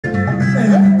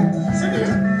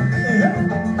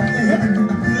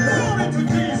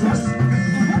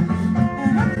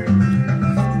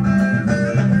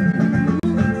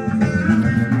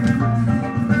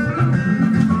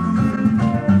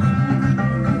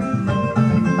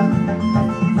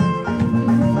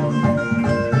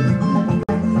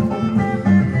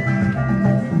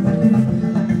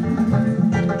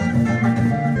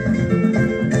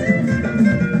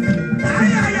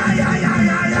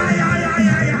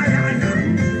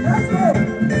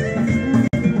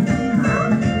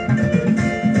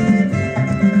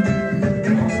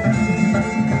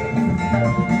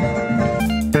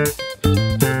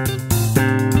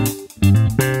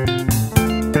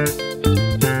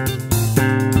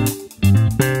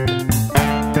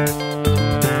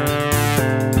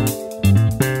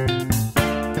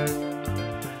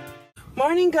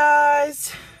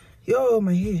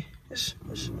my hair.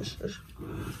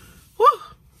 Woo!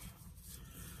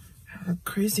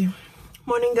 Crazy.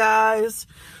 Morning, guys.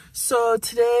 So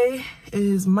today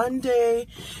is Monday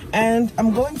and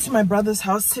I'm going to my brother's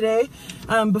house today.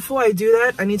 Before I do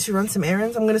that, I need to run some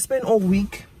errands. I'm gonna spend all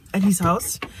week at his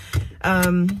house.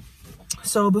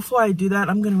 So before I do that,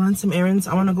 I'm gonna run some errands.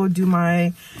 I want to go do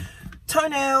my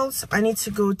toenails. I need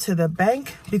to go to the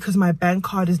bank because my bank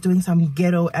card is doing some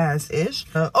ghetto ass ish.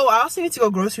 Oh, I also need to go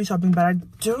grocery shopping, but I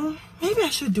don't. Maybe I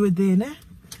should do it there, né?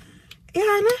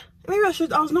 Yeah, né? Maybe I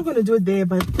should. I was not gonna do it there,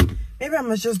 but maybe I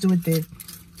must just do it there.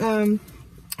 I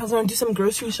was gonna do some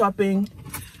grocery shopping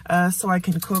so I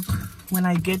can cook when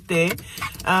I get there.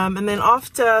 And then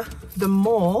after the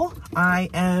mall, I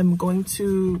am going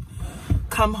to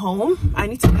come home. I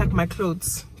need to pack my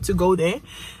clothes to go there.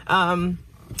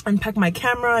 And pack my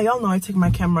camera. Y'all know I take my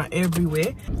camera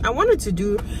everywhere. I wanted to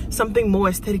do something more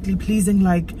aesthetically pleasing,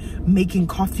 like making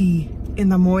coffee in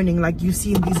the morning, like you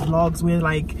see in these vlogs where,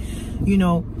 like, you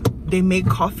know, they make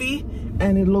coffee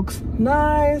and it looks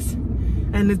nice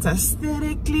and it's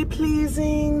aesthetically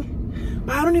pleasing.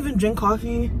 But I don't even drink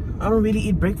coffee. I don't really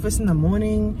eat breakfast in the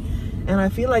morning, and I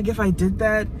feel like if I did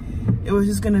that, it was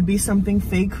just gonna be something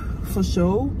fake for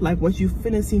show, like what you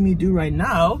finna see me do right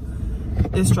now.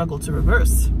 They struggle to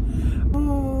reverse.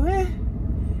 Oh,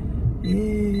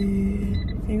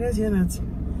 Can you guys hear that?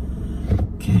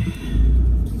 Okay,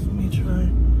 let me try.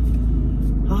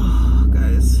 Oh,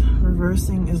 guys,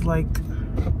 reversing is like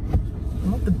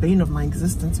not the bane of my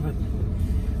existence, but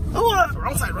oh,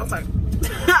 wrong side.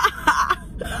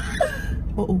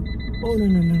 Oh,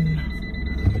 no.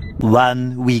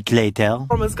 1 week later. I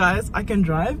promise, guys, I can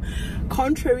drive.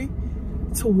 Contrary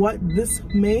to what this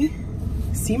may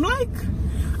seem like,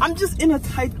 I'm just in a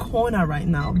tight corner right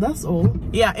now, that's all.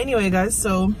 Yeah, anyway, guys,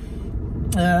 so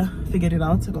figured it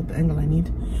out. I got the angle I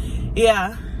need.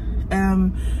 Yeah,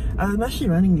 I'm actually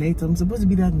running late. I'm supposed to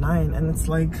be there at 9 and it's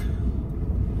like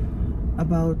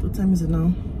about, what time is it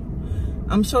now?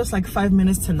 I'm sure it's like 5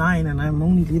 minutes to 9 and I'm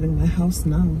only leaving my house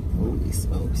now. Holy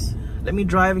smokes. Let me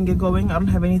drive and get going. I don't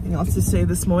have anything else to say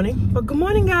this morning, but good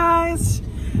morning, guys.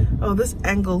 Oh, this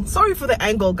angle. Sorry for the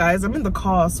angle, guys. I'm in the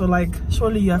car, so like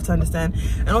surely you have to understand.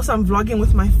 And also I'm vlogging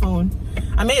with my phone.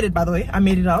 I made it, by the way. I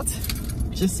made it out,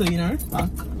 just so you know. Look,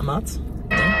 I'm out.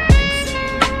 Yeah, thanks.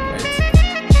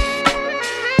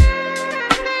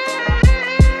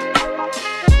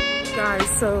 Guys,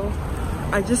 so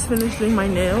I just finished doing my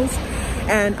nails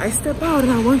and I step out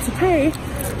and I want to pay,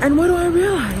 and what do I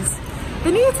realize?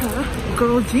 Benita,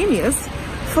 girl genius,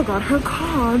 forgot her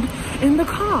card in the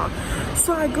car.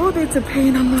 So I go there to pay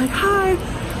and I'm like, hi,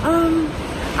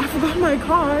 I forgot my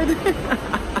card.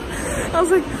 I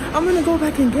was like, I'm gonna go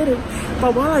back and get it.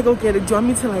 But while I go get it, do you want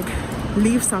me to like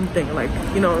leave something, like,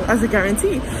 you know, as a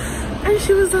guarantee? And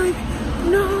she was like,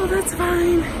 no, that's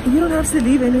fine. You don't have to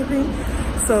leave anything.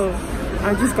 So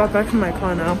I just got back in my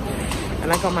car now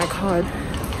and I got my card.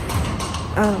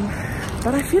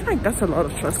 But I feel like that's a lot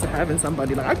of trust to have in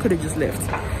somebody. Like, I could have just left,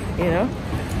 you know?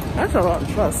 That's a lot of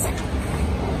trust.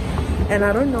 And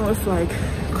I don't know if, like,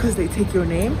 because they take your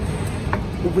name,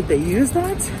 would they use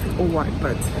that or what?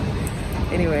 But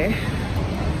anyway,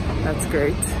 that's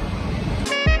great.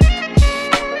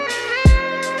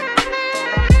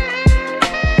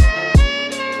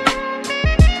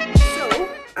 So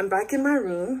I'm back in my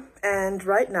room, and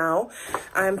right now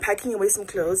I'm packing away some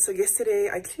clothes. So yesterday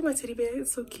I cleaned my teddy bear.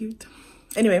 It's so cute.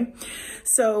 Anyway,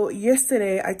 so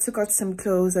yesterday I took out some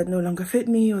clothes that no longer fit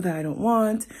me or that I don't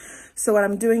want. So what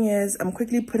I'm doing is I'm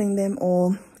quickly putting them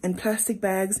all in plastic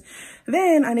bags.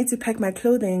 Then I need to pack my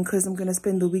clothing because I'm going to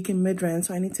spend the week in Midrand.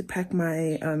 So I need to pack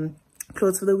my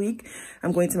clothes for the week.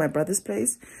 I'm going to my brother's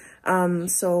place.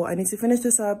 So I need to finish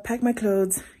this up, pack my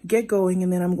clothes, get going,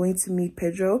 and then I'm going to meet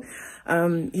Pedro.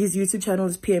 His YouTube channel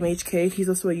is PMHK. He's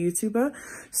also a YouTuber.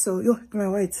 So, yo, my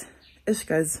white. Ish,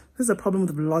 guys, this is a problem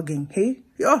with vlogging, hey?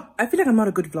 Oh, I feel like I'm not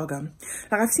a good vlogger.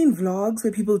 Like, I've seen vlogs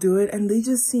where people do it and they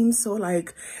just seem so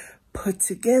like put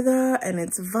together and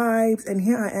it's vibes, and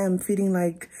here I am feeling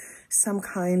like some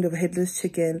kind of headless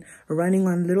chicken running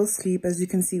on little sleep, as you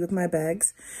can see with my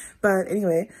bags. But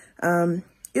anyway,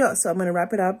 yeah, so I'm gonna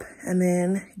wrap it up and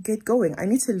then get going. I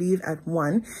need to leave at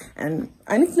 1 and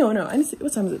I need to, I need to,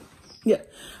 what time is it? Yeah,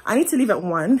 I need to leave at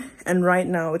 1 and right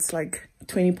now it's like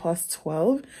 20 past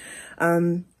 12.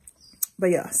 But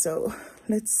yeah, so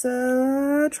let's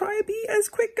try to be as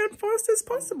quick and fast as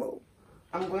possible.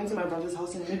 I'm going to my brother's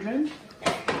house in Midrand.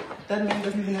 That man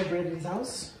doesn't even have bread in his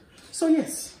house. So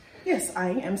yes, I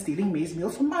am stealing May's meal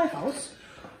from my house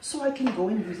so I can go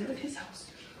and use it at his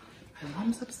house. My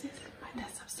mom's upstairs, my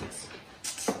dad's upstairs.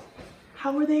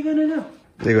 How are they gonna know?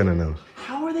 They're gonna know. How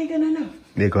How are they gonna know?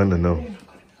 They're gonna know.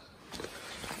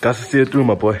 Got to see it through,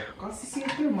 my boy. Got to see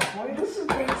it through, my boy. This is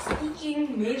like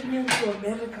speaking made me to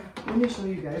America. Let me show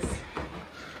you guys.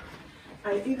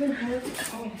 I even have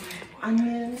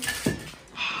onion,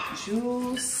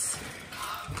 juice.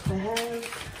 I have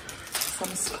some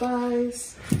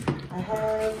spice. I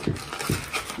have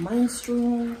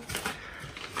minestrone.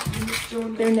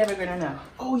 They're never gonna know.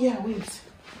 Oh yeah, wait.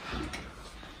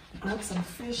 Grab some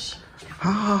fish.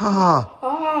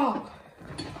 Oh.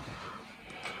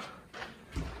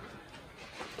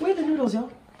 Where are the noodles,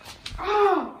 y'all?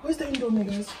 Ah, where's the Indomie,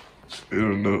 guys? I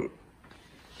don't know.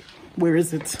 Where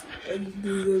is it? I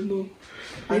don't know.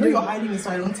 I know you're hiding it,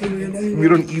 so I don't tell you. We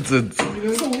don't eat it. So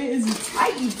where is it?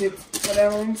 I eat it, but I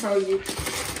won't tell you.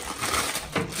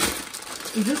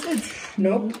 Is this it?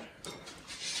 Nope.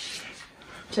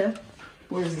 Chef,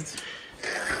 where is it?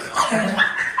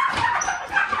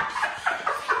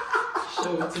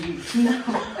 Show it to me. No.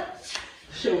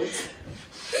 Show it.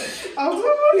 I'll do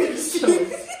it. Show it.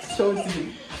 Show it to me.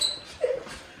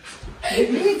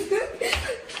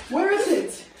 Where is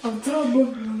it? I'm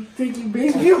trouble taking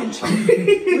baby. Where is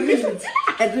it?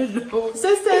 I don't know.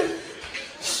 Sister!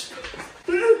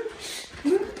 The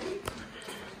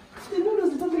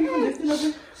noodles, the noodles, the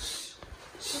noodles.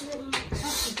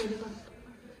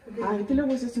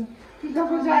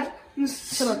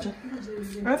 Shut up, Chef.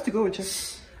 I have to go,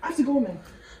 Chef. I have to go, man.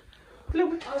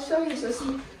 I'll show you,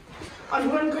 Sissy. On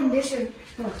one condition.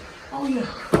 Oh, yeah.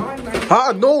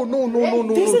 Ah, no.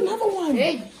 There's another one.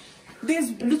 Hey.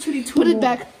 There's literally two Put it more.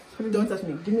 back. Don't touch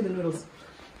me. Give me the noodles.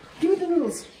 Give me the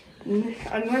noodles.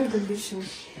 On one condition.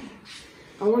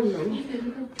 I want money.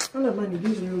 I love money. Give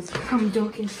me the noodles. I'm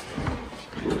joking.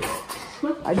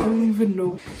 I don't even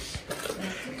know.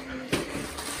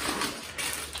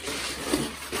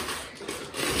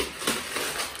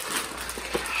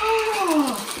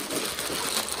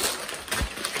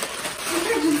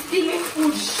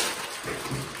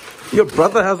 Your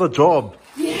brother has a job.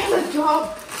 He has a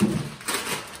job.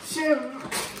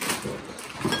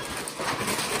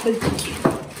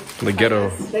 The ghetto.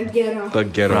 The ghetto. The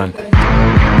ghetto.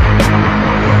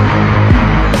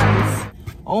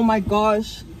 Oh my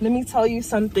gosh, let me tell you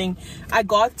something. I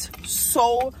got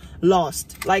so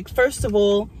lost. Like, first of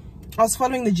all, I was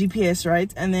following the GPS,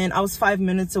 right? And then I was 5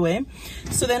 minutes away.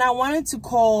 So then I wanted to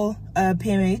call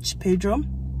PMH, Pedro,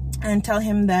 and tell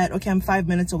him that, okay, I'm 5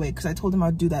 minutes away, because I told him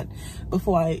I'd do that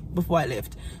before I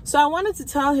left. So I wanted to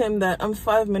tell him that I'm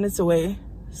 5 minutes away.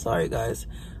 Sorry, guys.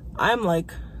 I'm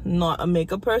like not a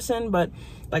makeup person, but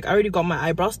like I already got my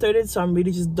eyebrows started, so I'm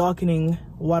really just darkening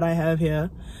what I have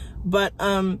here. But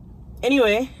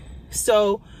anyway,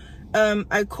 so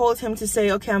I called him to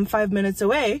say, okay, I'm 5 minutes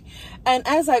away. And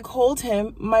as I called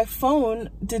him, my phone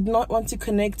did not want to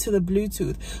connect to the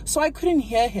Bluetooth, so I couldn't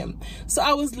hear him. So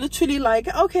I was literally like,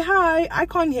 okay, hi, I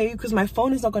can't hear you because my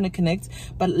phone is not going to connect,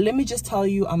 but let me just tell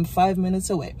you I'm 5 minutes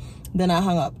away. Then I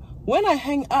hung up. When I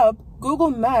hang up,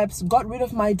 Google Maps got rid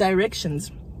of my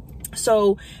directions.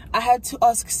 So I had to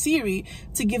ask Siri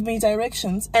to give me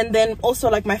directions. And then also,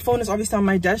 like, my phone is obviously on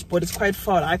my dashboard. It's quite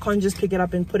far. I can't just pick it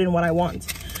up and put in what I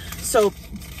want. So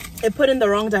it put in the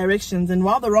wrong directions. And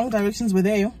while the wrong directions were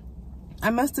there,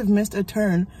 I must have missed a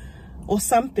turn or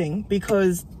something,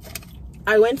 because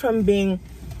I went from being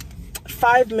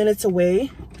 5 minutes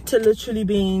away to literally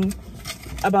being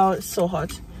about so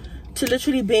hot to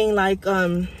literally being like, how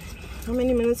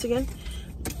many minutes again?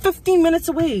 15 minutes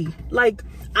away. Like,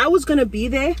 I was gonna be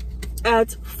there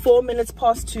at 4 minutes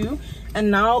past 2, and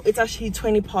now it's actually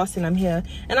 20 past and I'm here.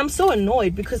 And I'm so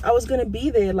annoyed because I was gonna be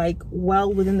there like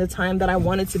well within the time that I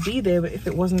wanted to be there, if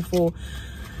it wasn't for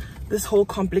this whole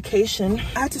complication.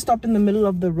 I had to stop in the middle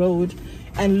of the road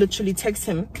and literally text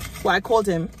him. Well, I called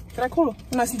him. Did I call him?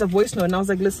 And I sent a voice note and I was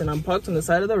like, listen, I'm parked on the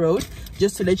side of the road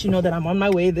just to let you know that I'm on my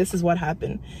way. This is what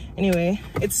happened. Anyway,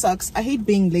 it sucks. I hate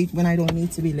being late when I don't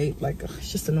need to be late. Like, ugh,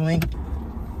 it's just annoying.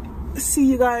 See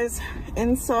you guys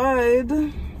inside.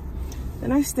 The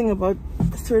nice thing about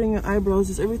threading your eyebrows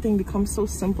is everything becomes so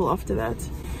simple after that.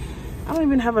 I don't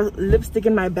even have a lipstick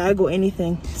in my bag or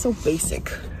anything. So basic.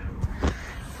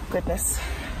 Goodness.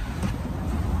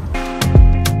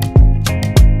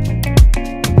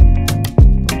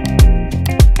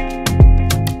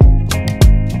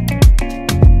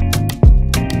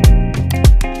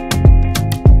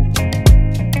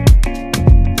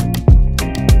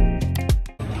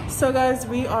 So guys,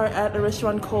 we are at a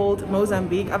restaurant called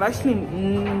Mozambique. I've actually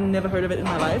never heard of it in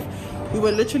my life, We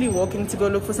were literally walking to go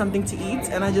look for something to eat,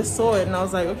 and I just saw it and I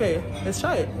was like, okay, let's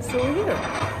try it. So we're here.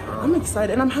 I'm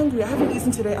excited and I'm hungry. I haven't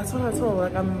eaten today at all.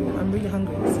 Like I'm really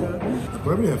hungry. So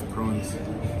Where do we have prawns?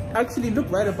 actually, look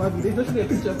right above you. There's literally a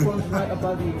picture of prawns right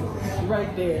above you,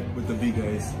 right there. With the big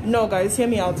guys. No, guys, hear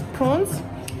me out. Prawns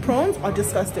are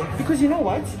disgusting because you know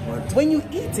what? When you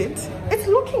eat it, it's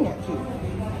looking at you.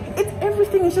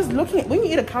 Everything is just looking at. When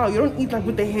you eat a cow, you don't eat like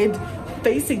with the head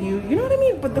facing you. You know what I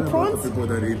mean? But the prawns. People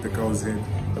that eat the cow's head.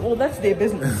 Well, that's their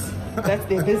business. That's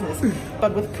their business.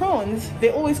 But with prawns, they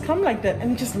always come like that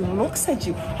and it just looks at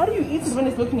you. How do you eat it when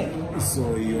it's looking at you?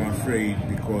 So you're afraid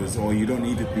because, or you don't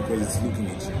eat it because it's looking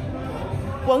at you.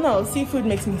 Well, no, seafood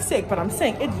makes me sick, but I'm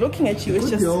saying it looking at you. It's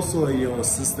Could just be also your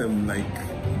system like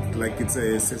it's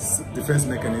a defense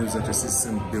mechanism that your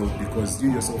system built because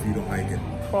you yourself you don't like it.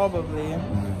 probably.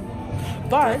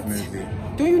 But Definitely.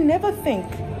 do you never think,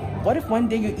 what if one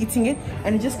day you're eating it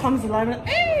and it just comes alive and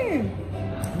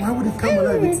Why would it come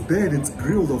alive? It's dead. It's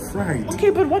grilled or fried. okay,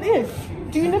 but what if?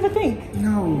 Do you never think?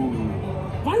 No.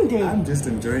 One day. I'm just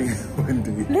enjoying it one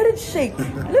day. Let it shake.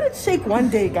 Let it shake one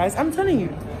day, guys. I'm telling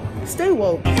you. Stay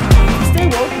woke. Stay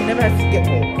woke. You never have to get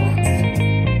woke.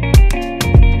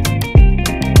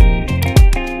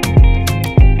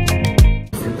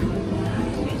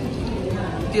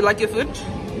 Do you like your food?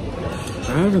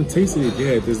 I haven't tasted it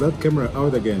yet. Is that camera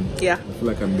out again? Yeah. I feel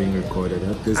like I'm being recorded.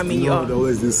 There's I mean, you are.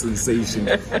 always this sensation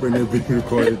when you're being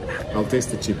recorded. I'll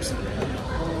taste the chips.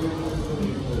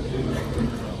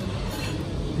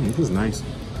 It was nice.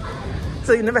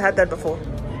 So you never had that before?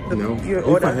 No. Your If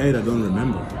order? I had, I don't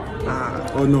remember.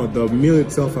 Oh no, the meal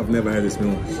itself, I've never had this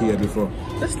meal here before.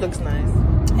 This looks nice.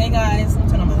 Hey guys, I'm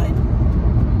turning on my light.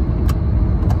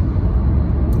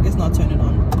 It's not turning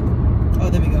on. Oh,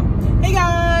 there we go. Hey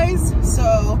guys, so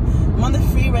I'm on the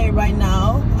freeway right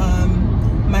now.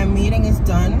 My meeting is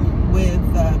done with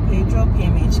Pedro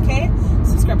PMHK.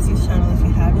 Subscribe to his channel if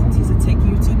you haven't. He's a tech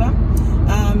YouTuber.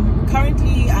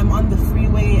 Currently I'm on the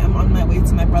freeway. I'm on my way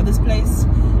to my brother's place.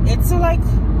 It's like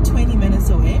 20 minutes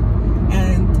away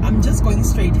and I'm just going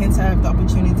straight, hence I have the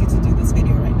opportunity to do this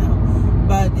video right now.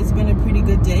 But it's been a pretty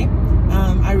good day.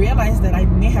 I realized that I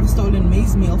may have stolen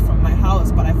maize meal from my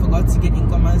house, but I forgot to get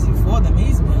ingomazi for the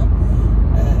maize meal.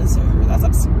 So that's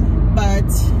ups. But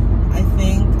I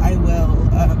think I will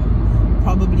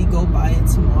probably go buy it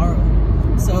tomorrow.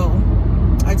 So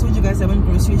I told you guys I went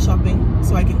grocery shopping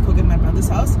so I can cook at my brother's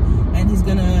house, and he's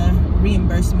gonna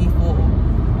reimburse me for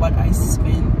what I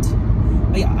spent.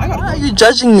 But yeah, I gotta. Why are you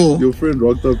judging me? Your friend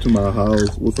rocked up to my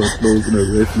house with her clothes in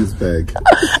a refuse bag.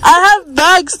 I have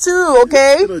bags too,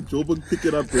 okay? Job and pick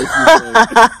it up refuse bag.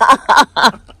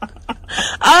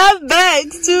 I have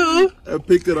bags too. And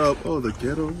pick it up. Oh, the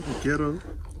ghetto.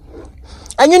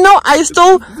 And you know, I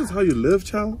still. This is how you live,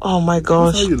 child? Oh my This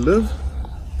gosh. is how you live?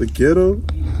 The ghetto?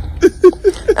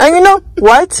 And you know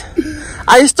what?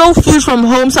 I stole food from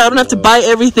home so I don't have to buy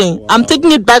everything. Wow. I'm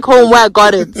taking it back home where I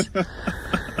got it.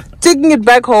 Taking it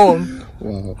back home.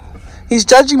 Wow. He's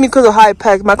judging me because of how I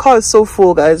pack. My car is so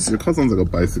full, guys. Your car sounds like a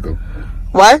bicycle.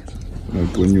 Why?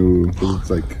 Like when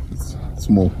it's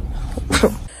small.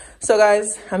 So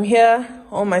guys, I'm here.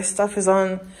 All my stuff is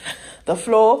on the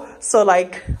floor. So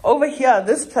like over here,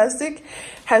 this plastic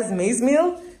has maize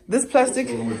meal. This plastic,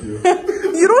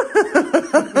 you don't.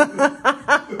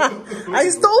 I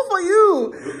stole for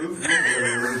you.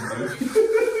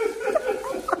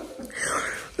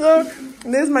 Look,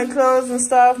 there's my clothes and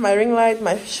stuff, my ring light,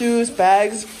 my shoes,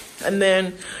 bags, and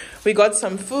then we got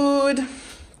some food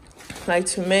like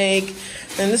to make,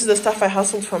 and this is the stuff I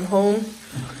hustled from home.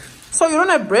 So you don't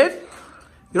have bread?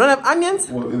 You don't have onions?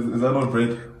 Well, is that not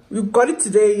bread? You got it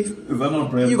today. Is that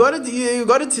not bread? You got it. You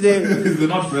got it today. Is it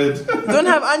not bread? You don't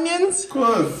have onions? Of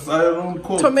course, I don't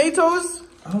cook. Tomatoes?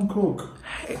 I don't cook.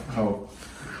 How?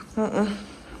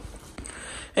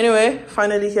 Anyway,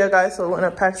 finally here, guys. So we're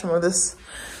gonna pack some of this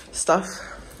stuff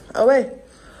away.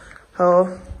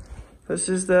 Oh, this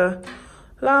is the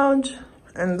lounge,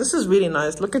 and this is really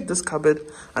nice. Look at this cupboard.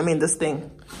 I mean, this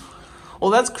thing. Oh,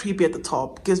 that's creepy at the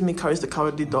top. Gives me courage to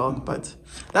cover the dog, but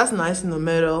that's nice in the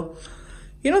middle.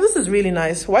 You know, this is really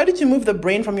nice. Why did you move the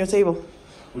brain from your table?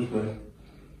 Which brain?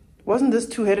 Wasn't this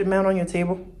two-headed man on your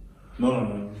table?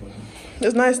 No.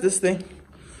 It's nice, this thing.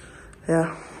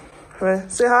 Yeah. All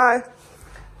right, say hi.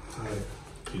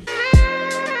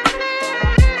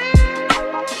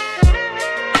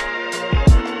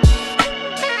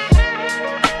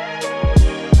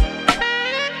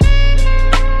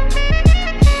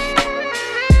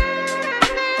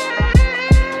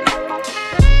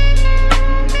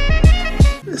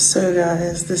 So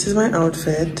guys, this is my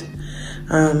outfit.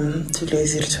 Too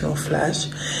lazy to turn off flash,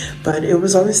 but it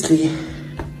was obviously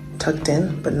tucked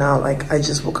in, but now like I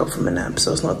just woke up from a nap,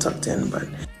 so it's not tucked in. But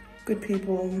good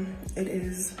people, it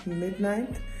is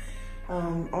midnight.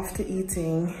 After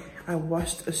eating, I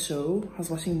watched a show. I was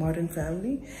watching Modern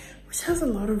Family, which has a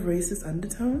lot of racist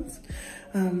undertones.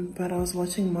 But I was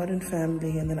watching Modern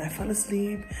Family and then I fell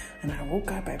asleep and I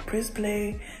woke up, I pressed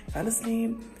play, fell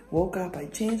asleep, woke up, I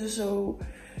changed the show,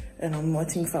 and I'm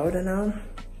watching Fauda now,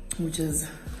 which is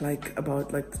like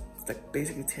about like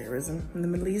basically terrorism in the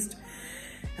Middle East.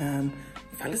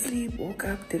 Fell asleep, woke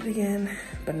up, did it again,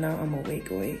 but now I'm awake,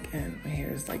 and my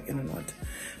hair is like in a knot.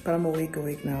 But I'm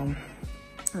awake now.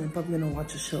 I'm probably gonna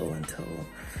watch a show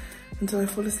until I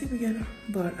fall asleep again.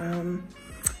 But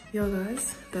yo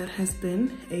guys, that has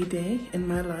been a day in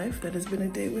my life. That has been a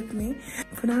day with me.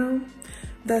 For now,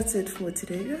 that's it for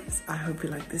today, guys. I hope you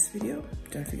liked this video.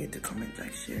 Don't forget to comment,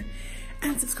 like, share,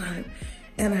 and subscribe.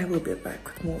 And I will be back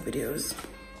with more videos.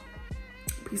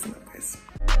 Peace and love, guys.